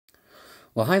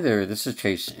Well, hi there, this is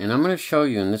Chase, and I'm going to show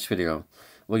you in this video,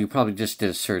 well, you probably just did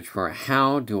a search for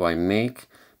how do I make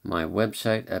my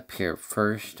website appear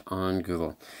first on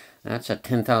Google. That's a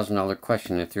 $10,000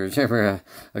 question if there's ever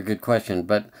a good question,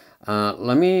 but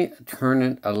let me turn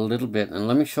it a little bit and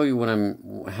let me show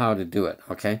you how to do it,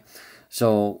 okay?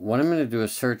 So what I'm going to do a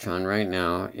search on right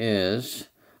now is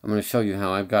I'm going to show you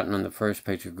how I've gotten on the first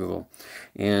page of Google.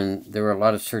 And there were a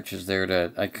lot of searches there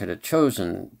that I could have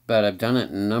chosen, but I've done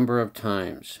it a number of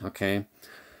times, okay?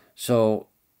 So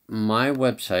my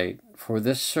website for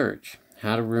this search,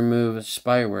 how to remove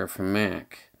spyware from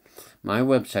Mac, my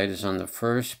website is on the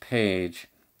first page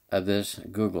of this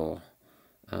Google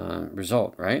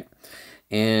result, right?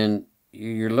 And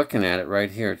you're looking at it right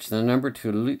here. It's the number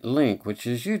 2 link, which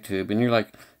is YouTube. And you're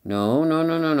like, no.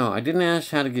 I didn't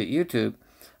ask how to get YouTube.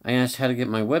 I asked how to get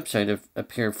my website to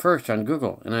appear first on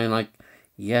Google. And I'm like,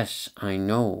 yes, I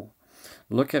know.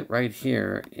 Look at right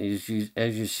here. As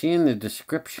you see in the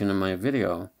description of my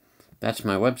video, that's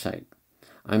my website.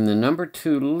 I'm the number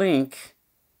 2 link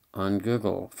on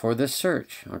Google for this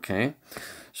search, okay?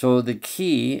 So the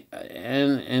key,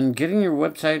 and getting your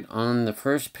website on the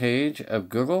first page of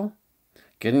Google,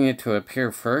 getting it to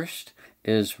appear first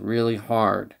is really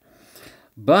hard.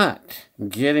 But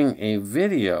getting a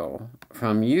video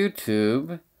from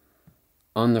YouTube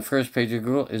on the first page of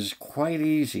Google is quite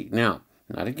easy. Now,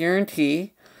 not a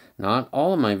guarantee. Not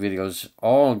all of my videos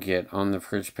all get on the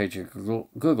first page of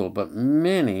Google, but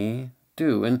many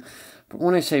do. And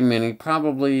when I say many,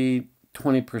 probably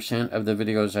 20% of the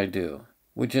videos I do,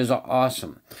 which is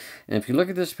awesome. And if you look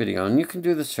at this video, and you can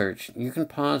do the search, you can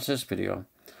pause this video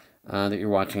that you're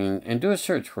watching and do a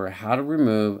search for how to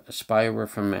remove spyware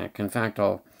from Mac. In fact,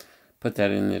 I'll put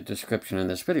that in the description of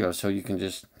this video so you can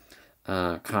just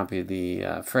copy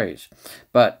the phrase.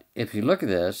 But if you look at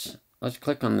this, let's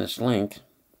click on this link.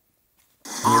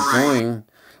 We're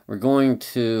going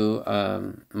to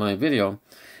my video,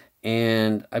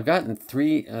 and I've gotten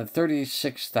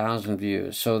 36,000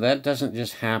 views. So that doesn't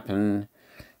just happen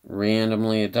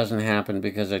randomly. It doesn't happen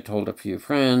because I told a few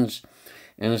friends.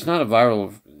 And it's not a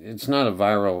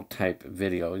viral type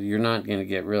video. You're not going to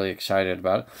get really excited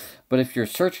about it. But if you're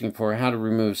searching for how to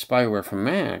remove spyware from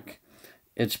Mac,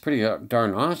 it's pretty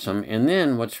darn awesome. And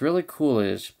then what's really cool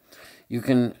is you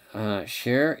can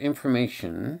share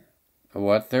information of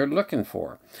what they're looking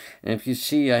for. And if you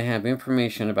see, I have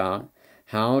information about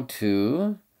how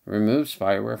to remove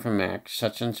spyware from Mac,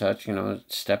 such and such,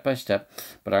 step by step.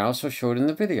 But I also showed in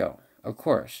the video. Of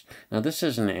course. Now, this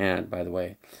is an ad, by the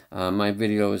way. My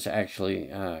video is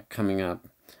actually coming up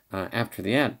after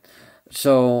the ad.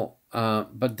 So,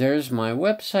 but there's my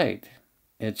website.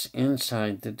 It's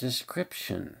inside the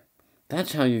description.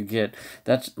 That's how you get.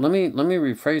 Let me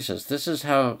rephrase this. This is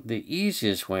how the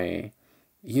easiest way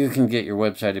you can get your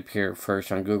website appear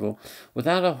first on Google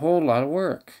without a whole lot of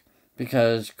work,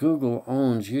 because Google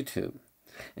owns YouTube,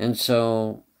 and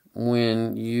so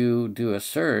when you do a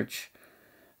search,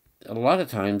 a lot of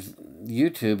times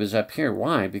YouTube is up here.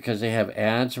 Why? Because they have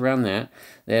ads around that.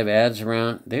 They have ads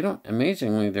around,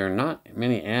 amazingly, there are not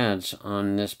many ads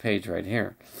on this page right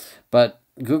here. But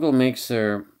Google makes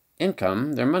their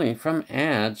income, their money, from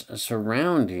ads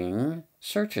surrounding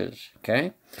searches,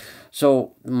 okay?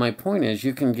 So my point is,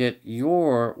 you can get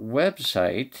your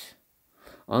website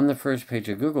on the first page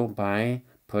of Google by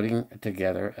putting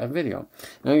together a video.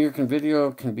 Now, your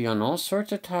video can be on all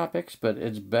sorts of topics, but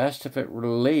it's best if it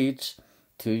relates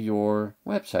to your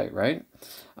website, right?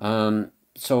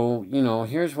 So,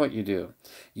 here's what you do.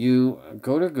 You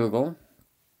go to Google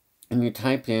and you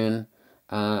type in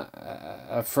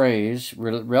a phrase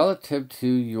relative to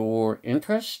your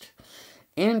interest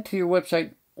and to your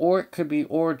website, or it could be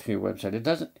or to your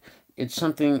website. It's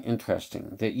something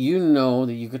interesting that that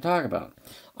you could talk about.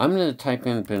 I'm going to type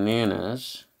in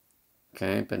bananas.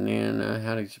 Okay,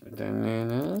 bananas.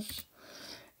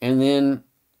 And then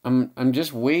I'm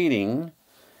just waiting,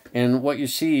 and what you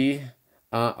see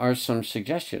are some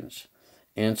suggestions.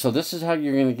 And so this is how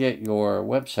you're going to get your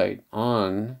website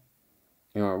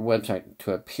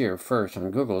to appear first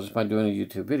on Google, is by doing a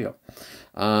YouTube video.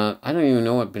 I don't even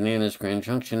know what Bananas Grand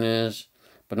Junction is.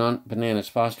 Bananas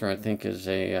Foster, I think, is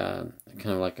a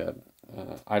kind of like a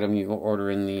item you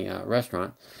order in the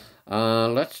restaurant.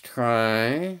 Let's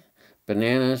try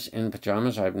Bananas in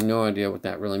Pajamas. I have no idea what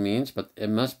that really means, but it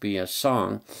must be a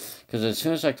song, because as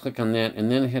soon as I click on that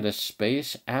and then hit a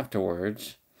space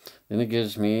afterwards, then it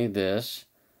gives me this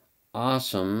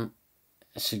awesome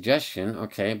suggestion.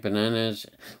 Okay, bananas.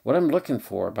 What I'm looking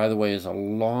for, by the way, is a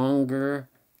longer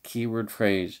keyword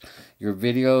phrase. Your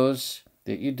videos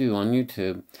that you do on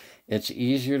YouTube, it's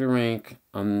easier to rank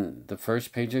on the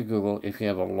first page of Google if you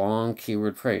have a long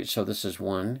keyword phrase. So this is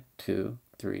 1, 2,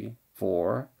 3,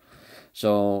 4.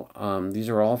 So these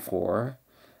are all 4.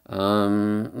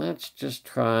 Let's just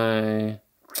try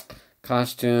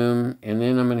costume, and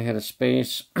then I'm going to hit a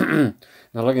space. Now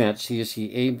look at that. So you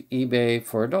see eBay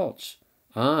for adults.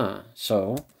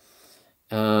 So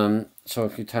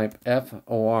if you type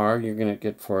FOR, you're going to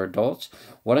get for adults.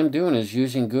 What I'm doing is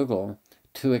using Google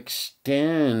to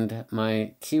extend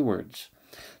my keywords.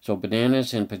 So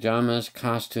bananas and pajamas,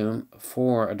 costume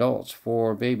for adults,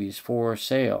 for babies, for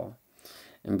sale.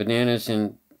 And bananas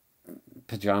and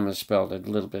pajamas spelled a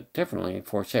little bit differently,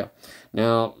 for sale.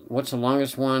 Now, what's the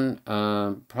longest one?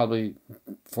 Probably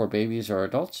for babies or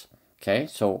adults. Okay,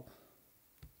 so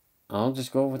I'll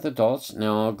just go with adults.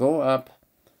 Now I'll go up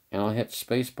and I'll hit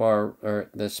space bar, or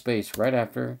the space right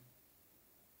after.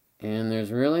 And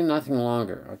there's really nothing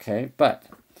longer, okay? But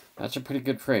that's a pretty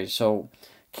good phrase. So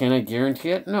can I guarantee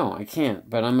it? No, I can't.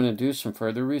 But I'm going to do some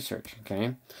further research,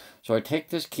 okay? So I take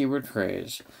this keyword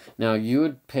phrase. Now you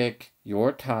would pick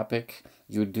your topic.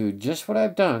 You would do just what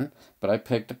I've done, but I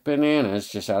picked bananas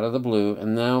just out of the blue.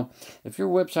 And now if your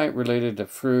website related to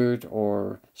fruit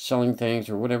or selling things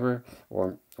or whatever,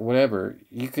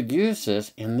 you could use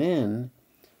this and then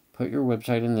put your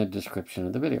website in the description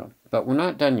of the video. But we're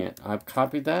not done yet. I've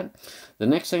copied that. The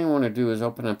next thing I want to do is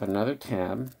open up another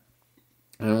tab.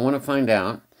 And I want to find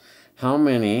out how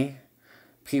many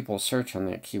people search on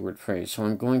that keyword phrase. So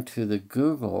I'm going to the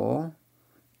Google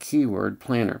Keyword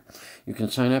Planner. You can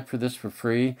sign up for this for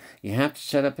free. You have to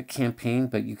set up a campaign,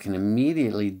 but you can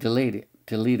immediately delete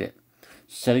it.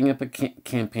 Setting up a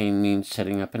campaign means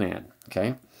setting up an ad,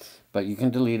 okay? But you can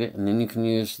delete it, and then you can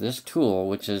use this tool,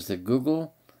 which is the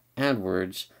Google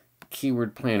AdWords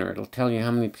Keyword Planner. It'll tell you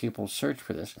how many people search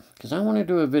for this, because I want to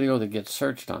do a video that gets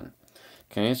searched on.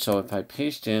 Okay, so if I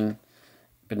paste in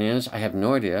bananas, I have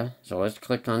no idea. So let's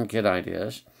click on Get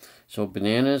Ideas. So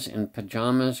bananas and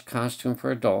pajamas, costume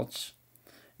for adults.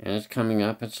 And it's coming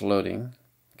up, it's loading.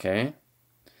 Okay.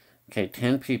 Okay,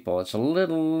 10 people. It's a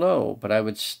little low, but I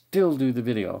would still do the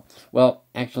video. Well,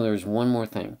 actually, there's one more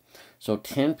thing. So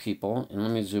 10 people, and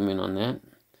let me zoom in on that.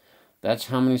 That's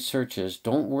how many searches.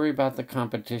 Don't worry about the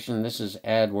competition. This is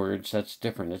AdWords. That's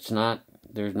different. It's not,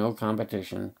 there's no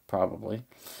competition, probably.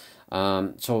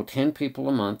 So 10 people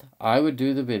a month, I would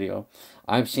do the video.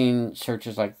 I've seen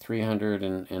searches like 300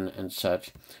 and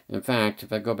such. In fact,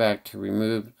 if I go back to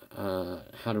remove,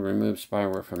 how to remove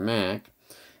spyware from Mac,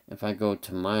 if I go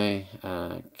to my,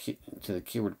 to the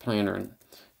keyword planner and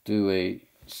do a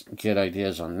get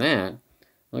ideas on that,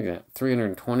 look at that,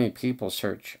 320 people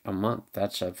search a month.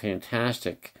 That's a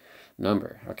fantastic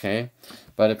number, okay?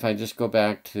 But if I just go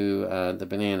back to the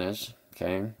bananas,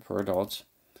 okay, for adults,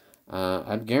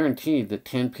 I'm guaranteed that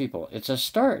 10 people. It's a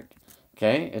start,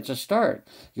 okay? It's a start.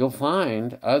 You'll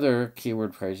find other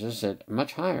keyword phrases that are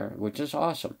much higher, which is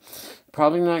awesome.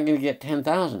 Probably not going to get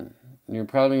 10,000. You're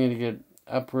probably going to get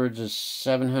upwards of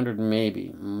 700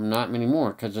 maybe. Not many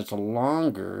more, because it's a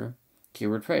longer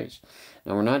keyword phrase.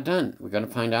 Now, we're not done. We've got to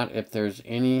find out if there's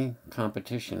any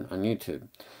competition on YouTube.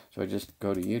 So I just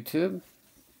go to YouTube.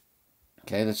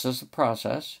 Okay, this is the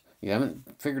process. You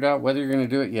haven't figured out whether you're going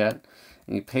to do it yet.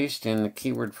 And you paste in the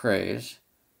keyword phrase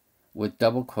with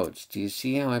double quotes. Do you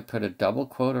see how I put a double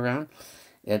quote around?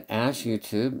 It asks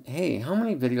YouTube, hey, how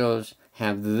many videos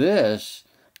have this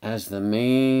as the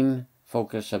main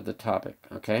focus of the topic?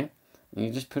 Okay? And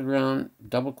you just put around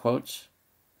double quotes.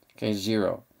 Okay,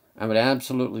 0. I would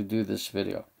absolutely do this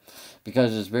video,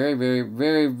 because it's very, very,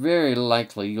 very, very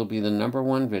likely you'll be the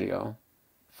 #1 video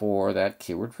for that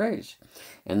keyword phrase.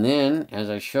 And then, as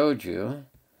I showed you,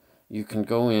 you can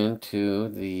go into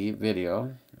the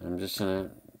video. I'm just going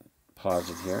to pause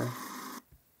it here.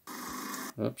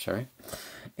 Oops, sorry.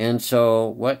 And so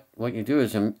what you do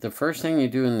is, the first thing you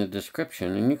do in the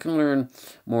description, and you can learn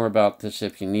more about this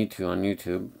if you need to on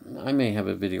YouTube. I may have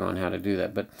a video on how to do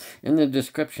that. But in the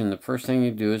description, the first thing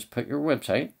you do is put your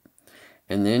website.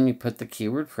 And then you put the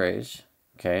keyword phrase.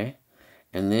 Okay.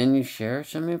 And then you share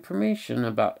some information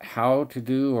about how to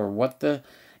do or what the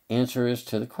answer is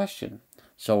to the question.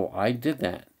 So I did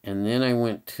that, and then I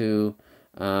went to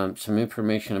some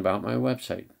information about my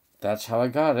website. That's how I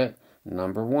got it,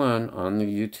 #1 on the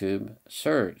YouTube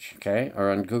search, okay,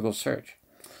 or on Google search.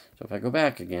 So if I go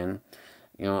back again,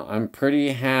 you know, I'm pretty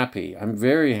happy. I'm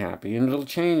very happy, and it'll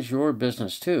change your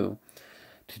business too,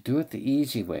 to do it the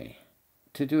easy way,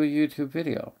 to do a YouTube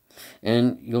video.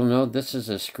 And you'll know this is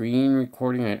a screen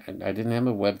recording. I didn't have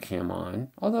a webcam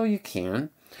on, although you can.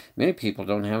 Many people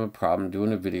don't have a problem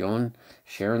doing a video and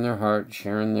sharing their heart,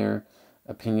 sharing their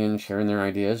opinion, sharing their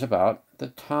ideas about the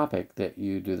topic that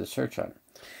you do the search on.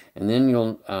 And then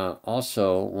you'll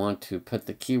also want to put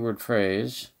the keyword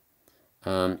phrase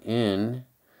in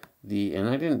the, and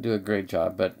I didn't do a great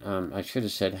job, but I should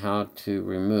have said how to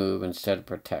remove instead of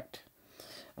protect.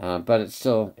 But it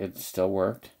still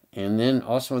worked. And then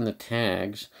also in the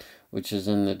tags, which is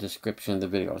in the description of the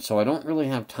video. So I don't really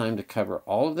have time to cover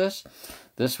all of this.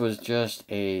 This was just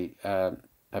a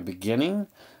beginning,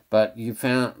 but you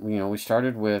found, we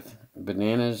started with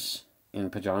bananas in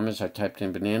pajamas. I typed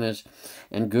in bananas,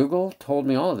 and Google told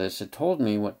me all of this. It told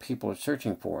me what people are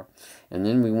searching for. And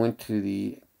then we went to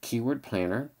the keyword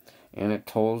planner, and it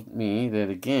told me that,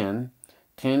 again,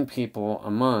 10 people a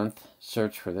month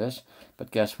search for this.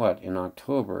 But guess what? In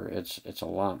October, it's a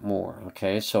lot more,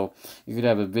 okay? So you could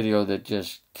have a video that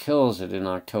just kills it in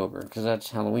October, because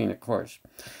that's Halloween, of course.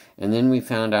 And then we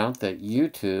found out that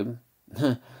YouTube,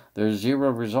 there's 0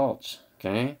 results,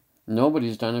 okay?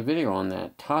 Nobody's done a video on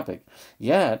that topic.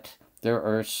 Yet, there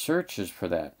are searches for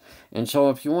that. And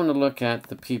so if you want to look at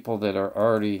the people that are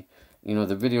already,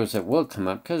 the videos that will come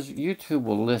up, because YouTube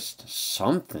will list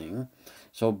something.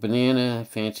 So banana,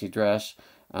 fancy dress,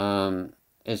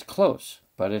 is close,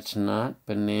 but it's not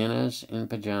bananas in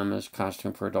pajamas,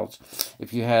 costume for adults.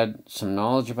 If you had some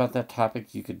knowledge about that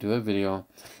topic, you could do a video,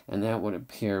 and that would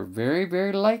appear very,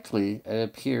 very likely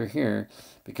appear here,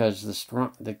 because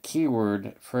the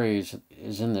keyword phrase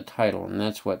is in the title, and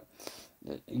that's what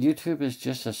YouTube is.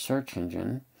 Just a search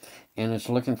engine, and it's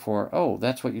looking for, oh,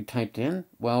 that's what you typed in?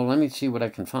 Well, let me see what I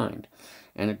can find.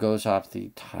 And it goes off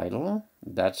the title.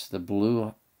 That's the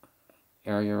blue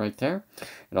area right there.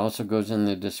 It also goes in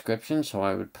the description, so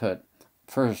I would put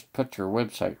your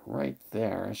website right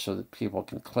there so that people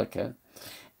can click it.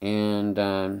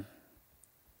 And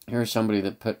here's somebody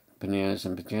that put bananas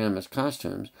and pajamas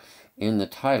costumes in the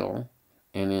title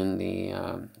and in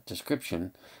the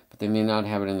description, but they may not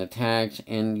have it in the tags,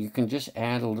 and you can just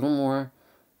add a little more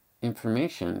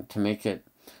information to make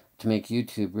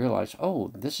YouTube realize,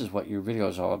 oh, this is what your video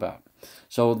is all about.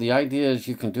 So the idea is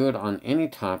you can do it on any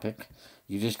topic.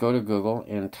 You just go to Google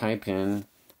and type in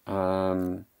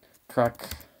truck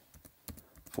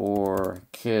for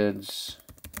kids,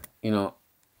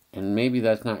 and maybe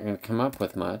that's not going to come up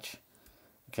with much.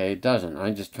 Okay, it doesn't.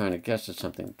 I'm just trying to guess at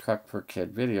something. Truck for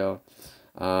kid video.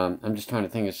 I'm just trying to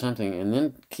think of something, and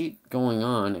then keep going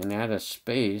on and add a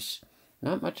space.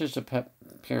 Not much is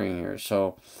appearing here.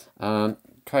 So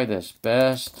try this.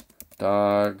 Best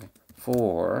dog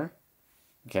for,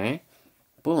 okay,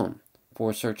 boom,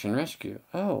 for search and rescue.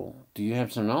 Oh, do you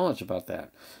have some knowledge about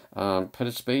that? Put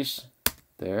a space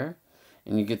there,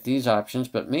 and you get these options,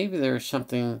 but maybe there's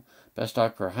something, best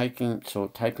dog for hiking, so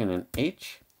type in an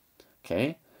H,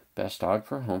 okay, best dog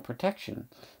for home protection,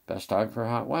 best dog for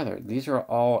hot weather. These are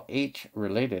all H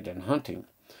related and hunting.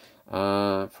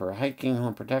 For hiking,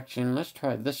 home protection, let's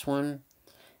try this one,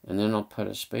 and then I'll put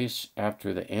a space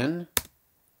after the N.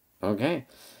 Okay,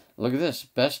 look at this,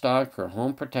 best dog for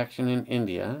home protection in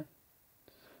India,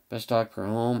 best dog for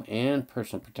home and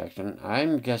personal protection.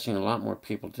 I'm guessing a lot more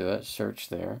people do it. Search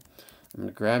there. I'm going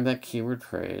to grab that keyword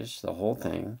phrase, the whole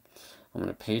thing. I'm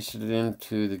going to paste it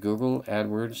into the Google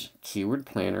AdWords Keyword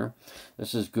Planner.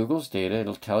 This is Google's data.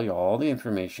 It'll tell you all the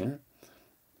information.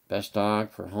 Best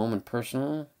dog for home and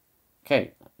personal.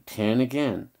 Okay, 10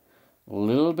 again. A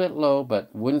little bit low,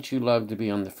 but wouldn't you love to be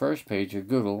on the first page of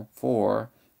Google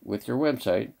with your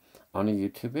website on a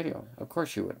YouTube video? Of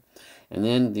course you would. And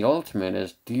then the ultimate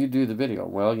is, do you do the video?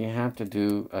 Well, you have to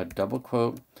do a double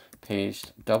quote,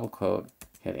 paste, double quote,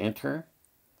 hit enter.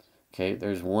 Okay,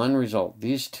 there's one result.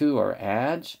 These two are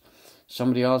ads.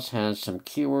 Somebody else has some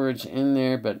keywords in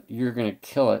there, but you're going to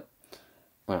kill it.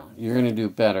 Well, you're going to do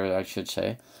better, I should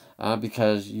say,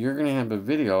 because you're going to have a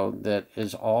video that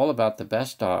is all about the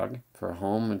best dog for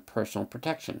home and personal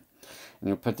protection. And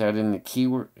you'll put that in the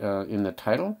keyword, in the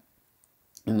title,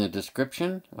 in the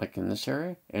description, like in this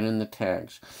area, and in the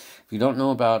tags. If you don't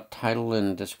know about title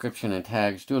and description and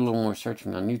tags, do a little more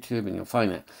searching on YouTube and you'll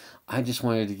find that. I just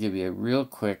wanted to give you a real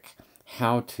quick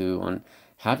how-to on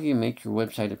how do you make your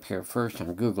website appear first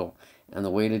on Google. And the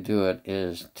way to do it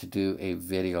is to do a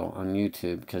video on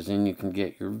YouTube, because then you can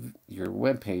get your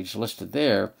web page listed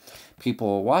there. People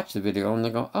will watch the video and they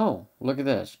go, oh, look at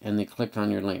this, and they click on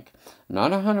your link.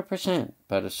 Not 100%,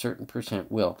 but a certain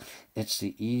percent will. It's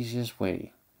the easiest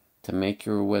way to make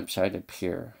your website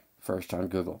appear first on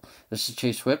Google. This is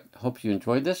Chase Whip. Hope you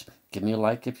enjoyed this. Give me a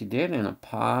like if you did, and a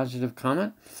positive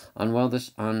comment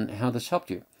on how this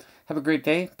helped you. Have a great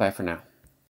day. Bye for now.